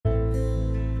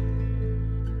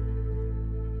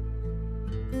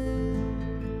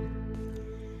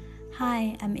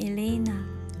Hi, I'm Elena.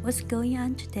 What's going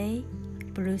on today?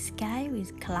 Blue sky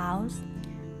with clouds,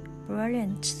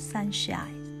 brilliant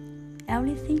sunshine.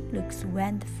 Everything looks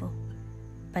wonderful.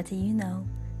 But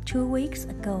 2 weeks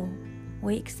ago,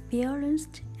 we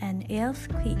experienced an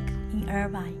earthquake in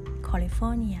Irvine,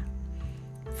 California.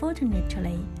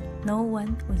 Fortunately, no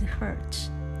one was hurt.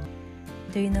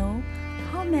 Do you know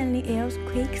how many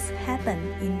earthquakes happen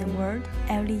in the world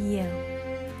every year?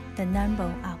 The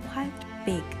numbers are quite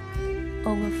big,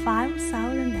 over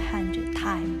 5,100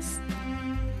 times.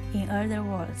 In other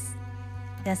words,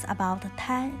 that's about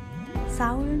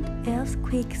 10,000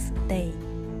 earthquakes a day.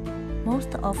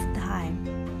 Most of the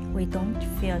time, we don't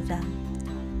feel them.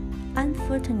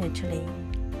 Unfortunately,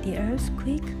 the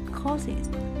earthquake causes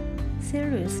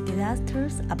serious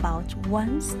disasters about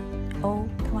once or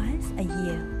twice a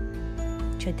year.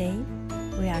 Today,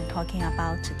 we are talking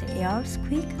about the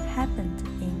earthquake happened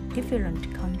in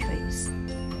different countries.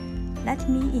 Let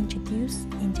me introduce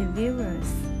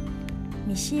interviewers.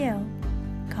 Michelle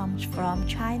comes from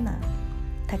China.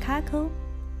 Takako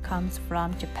comes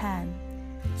from Japan.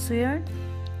 Suyard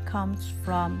comes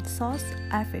from South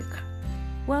Africa.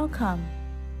 Welcome.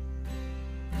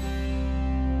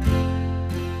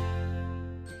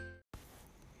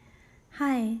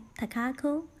 Hi,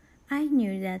 Takako. I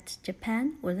knew that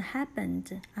Japan would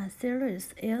happened a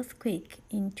serious earthquake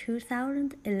in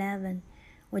 2011.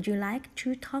 Would you like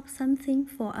to talk something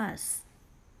for us?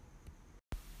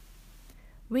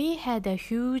 We had a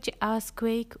huge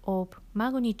earthquake of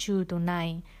magnitude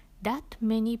 9 that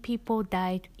many people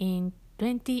died in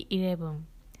 2011.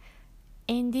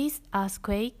 In this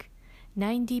earthquake,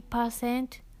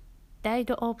 90%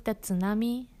 died of the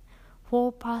tsunami,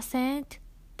 4%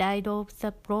 died of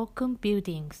the broken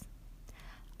buildings.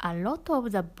 A lot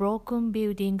of the broken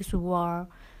buildings were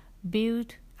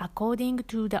built according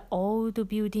to the old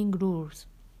building rules.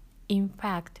 In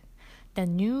fact, the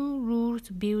new rules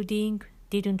building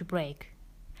didn't break.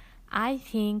 I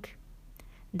think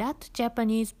that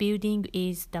Japanese building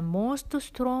is the most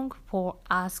strong for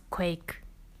earthquake.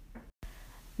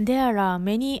 There are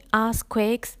many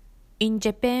earthquakes in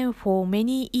Japan for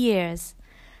many years.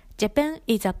 Japan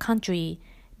is a country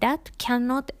that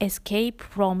cannot escape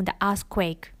from the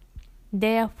earthquake.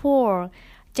 Therefore,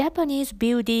 Japanese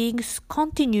buildings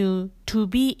continue to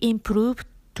be improved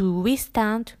to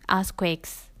withstand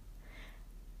earthquakes.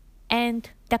 And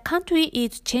the country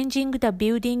is changing the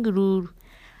building rule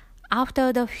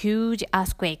after the huge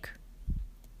earthquake.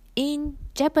 In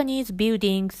Japanese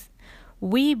buildings,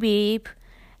 we believe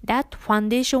that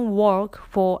foundation work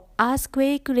for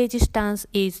earthquake resistance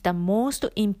is the most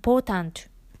important.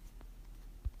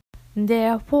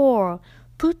 Therefore,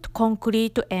 put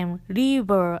concrete and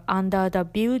rebar under the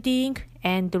building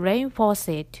and reinforce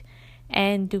it,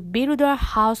 and build a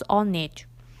house on it.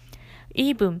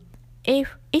 Even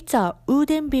if it's a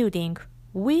wooden building,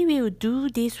 we will do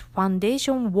this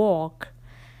foundation work.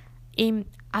 In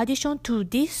addition to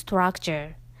this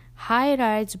structure,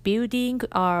 high-rise buildings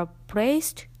are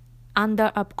placed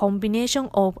under a combination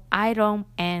of iron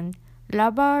and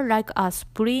rubber like a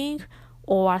spring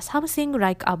or something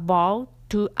like a ball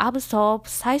to absorb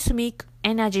seismic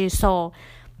energy so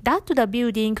that the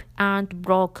building aren't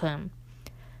broken.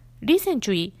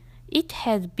 Recently, it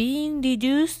has been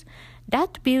reduced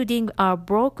that buildings are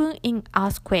broken in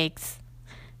earthquakes.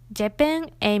 Japan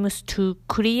aims to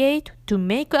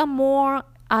make a more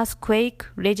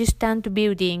earthquake-resistant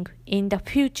building in the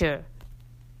future.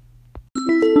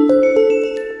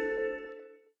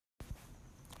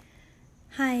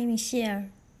 Hi, Michelle.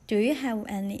 Do you have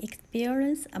any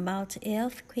experience about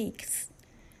earthquakes?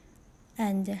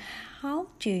 And how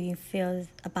do you feel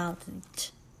about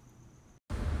it?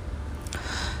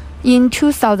 In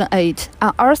 2008,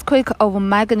 an earthquake of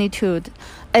magnitude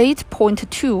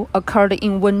 8.2 occurred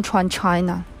in Wenchuan,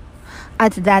 China.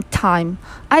 At that time,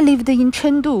 I lived in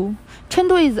Chengdu.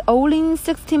 Chengdu is only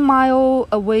 60 miles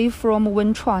away from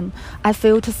Wenchuan. I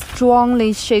felt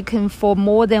strongly shaken for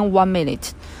more than 1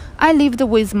 minute. I lived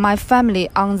with my family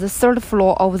on the third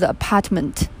floor of the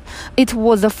apartment. It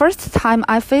was the first time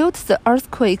I felt the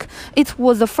earthquake. It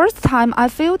was the first time I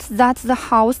felt that the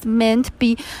house meant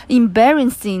be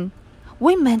embarrassing.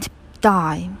 We meant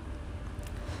die.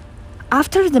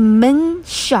 After the main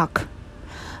shock,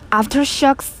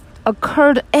 aftershocks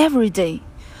occurred every day.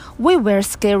 We were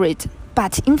scared,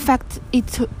 but in fact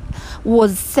it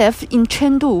was safe in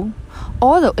Chengdu.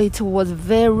 Although it was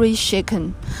very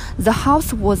shaken, the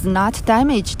house was not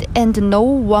damaged and no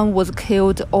one was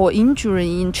killed or injured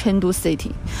in Chengdu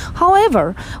city.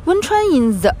 However, Wenchuan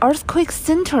in the earthquake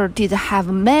center did have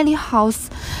many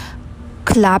houses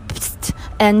collapsed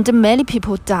and many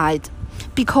people died.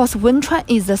 Because Wenchuan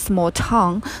is a small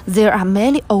town, there are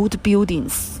many old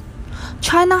buildings.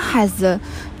 China has a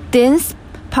dense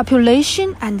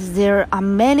population and there are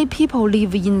many people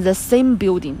living in the same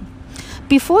building.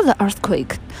 Before the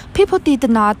earthquake, people did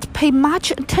not pay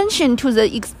much attention to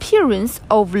the experience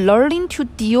of learning to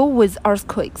deal with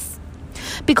earthquakes.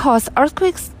 Because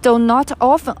earthquakes do not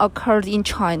often occur in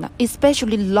China,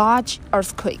 especially large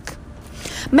earthquakes.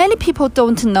 Many people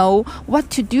don't know what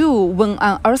to do when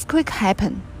an earthquake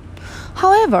happens.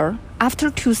 However, after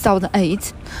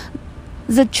 2008,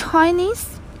 the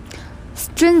Chinese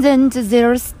strengthened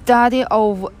their study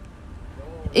of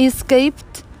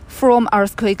escaped from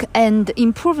earthquake and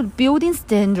improved building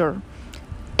standard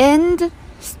and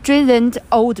strengthened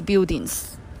old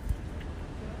buildings.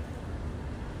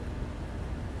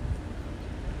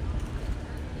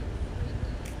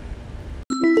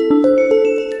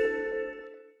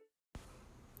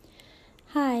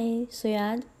 Hi,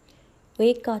 Suyad.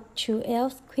 We got 2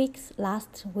 earthquakes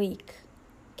last week.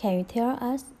 Can you tell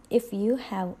us if you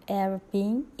have ever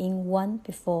been in one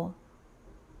before?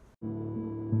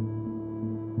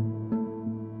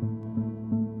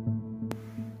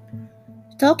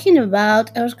 Talking about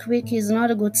earthquake is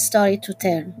not a good story to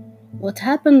tell. What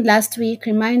happened last week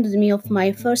reminded me of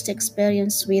my first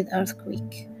experience with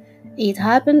earthquake. It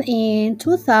happened in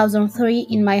 2003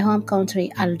 in my home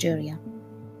country, Algeria.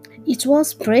 It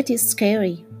was pretty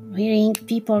scary, hearing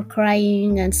people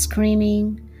crying and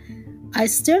screaming. I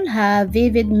still have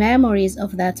vivid memories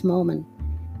of that moment.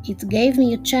 It gave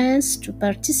me a chance to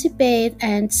participate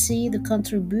and see the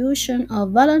contribution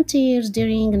of volunteers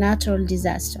during natural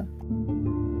disaster.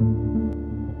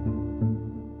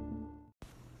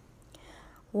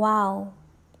 Wow,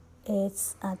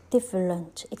 it's a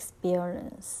different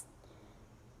experience.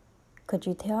 Could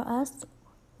you tell us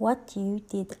what you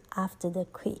did after the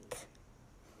quake?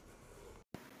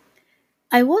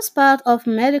 I was part of a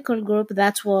medical group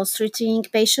that was treating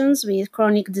patients with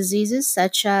chronic diseases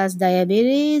such as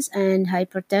diabetes and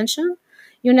hypertension.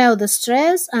 The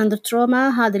stress and the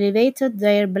trauma had elevated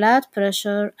their blood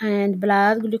pressure and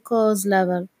blood glucose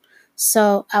level.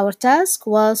 So, our task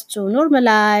was to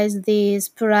normalize these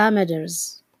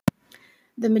parameters.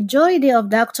 The majority of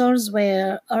doctors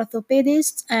were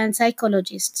orthopedists and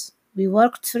psychologists. We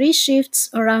worked 3 shifts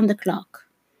around the clock.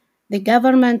 The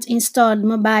government installed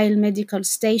mobile medical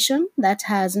station that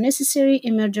has necessary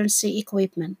emergency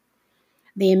equipment.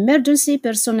 The emergency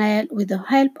personnel, with the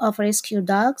help of rescue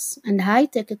dogs and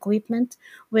high-tech equipment,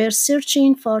 were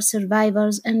searching for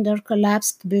survivors under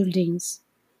collapsed buildings.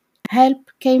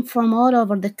 Help came from all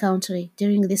over the country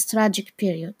during this tragic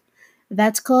period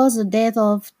that caused the death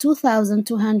of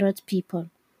 2,200 people.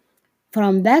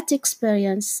 From that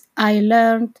experience, I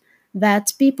learned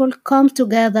that people come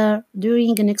together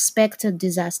during an unexpected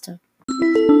disaster.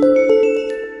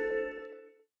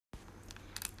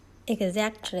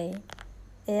 Exactly.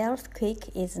 The earthquake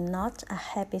is not a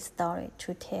happy story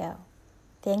to tell.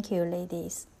 Thank you,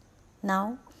 ladies.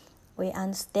 Now, we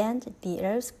understand the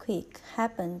earthquake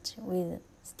happened with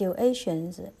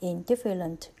situations in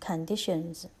different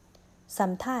conditions.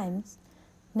 Sometimes,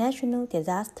 natural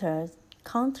disasters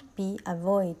can't be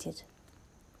avoided,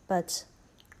 but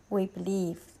we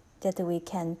believe that we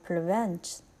can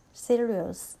prevent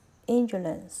serious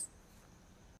injuries